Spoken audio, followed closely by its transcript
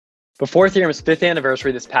Before Ethereum's 5th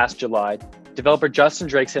anniversary this past July, developer Justin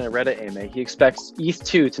Drake said in a Reddit AMA he expects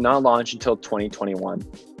ETH2 to not launch until 2021.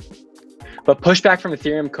 But pushback from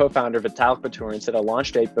Ethereum co-founder Vitalik Buterin said a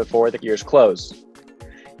launch date before the year's close.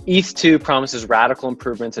 ETH2 promises radical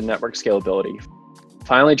improvements in network scalability,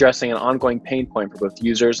 finally addressing an ongoing pain point for both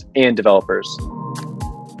users and developers.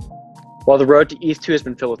 While the road to ETH2 has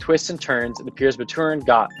been filled with twists and turns, it appears Buterin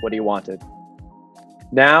got what he wanted.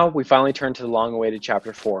 Now, we finally turn to the long-awaited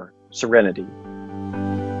Chapter 4, Serenity.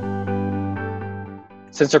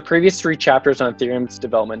 Since our previous 3 chapters on Ethereum's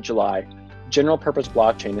development in July, general-purpose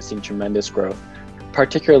blockchain has seen tremendous growth,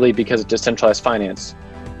 particularly because of decentralized finance,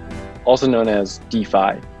 also known as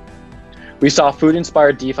DeFi. We saw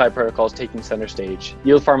food-inspired DeFi protocols taking center stage,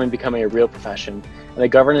 yield farming becoming a real profession, and a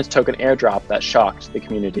governance token airdrop that shocked the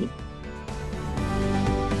community.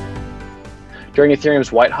 During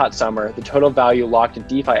Ethereum's white-hot summer, the total value locked in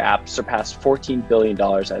DeFi apps surpassed $14 billion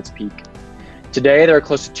at its peak. Today, there are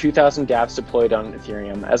close to 2,000 dApps deployed on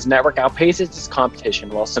Ethereum as the network outpaces its competition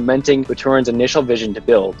while cementing Buterin's initial vision to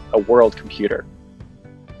build a world computer.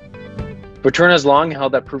 Buterin has long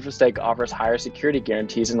held that proof-of-stake offers higher security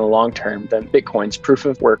guarantees in the long term than Bitcoin's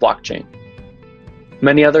proof-of-work blockchain.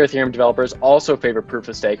 Many other Ethereum developers also favor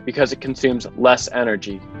proof-of-stake because it consumes less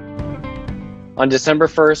energy. On December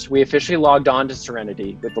 1st, we officially logged on to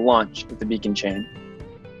Serenity with the launch of the Beacon chain.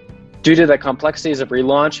 Due to the complexities of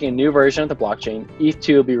relaunching a new version of the blockchain,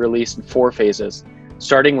 ETH2 will be released in 4 phases,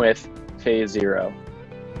 starting with Phase 0.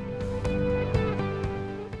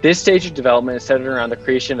 This stage of development is centered around the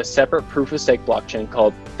creation of a separate proof-of-stake blockchain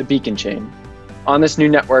called the Beacon chain. On this new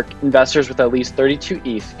network, investors with at least 32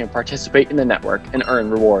 ETH can participate in the network and earn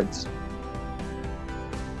rewards.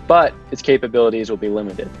 But its capabilities will be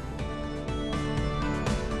limited.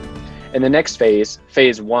 In the next phase,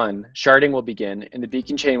 Phase 1, sharding will begin, and the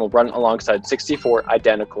Beacon chain will run alongside 64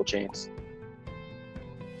 identical chains.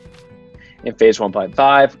 In Phase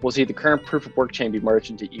 1.5, we'll see the current proof-of-work chain be merged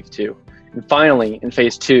into ETH2. And finally, in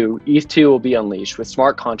Phase 2, ETH2 will be unleashed with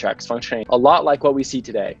smart contracts functioning a lot like what we see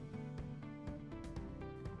today.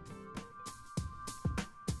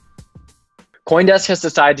 CoinDesk has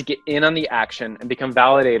decided to get in on the action and become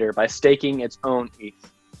validator by staking its own ETH.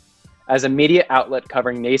 As a media outlet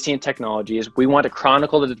covering nascent technologies, we want to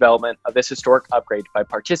chronicle the development of this historic upgrade by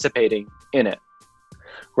participating in it.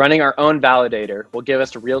 Running our own validator will give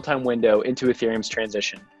us a real-time window into Ethereum's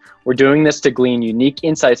transition. We're doing this to glean unique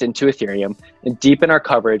insights into Ethereum and deepen our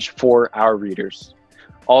coverage for our readers.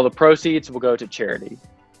 All the proceeds will go to charity.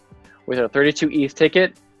 With our 32 ETH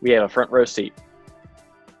ticket, we have a front row seat.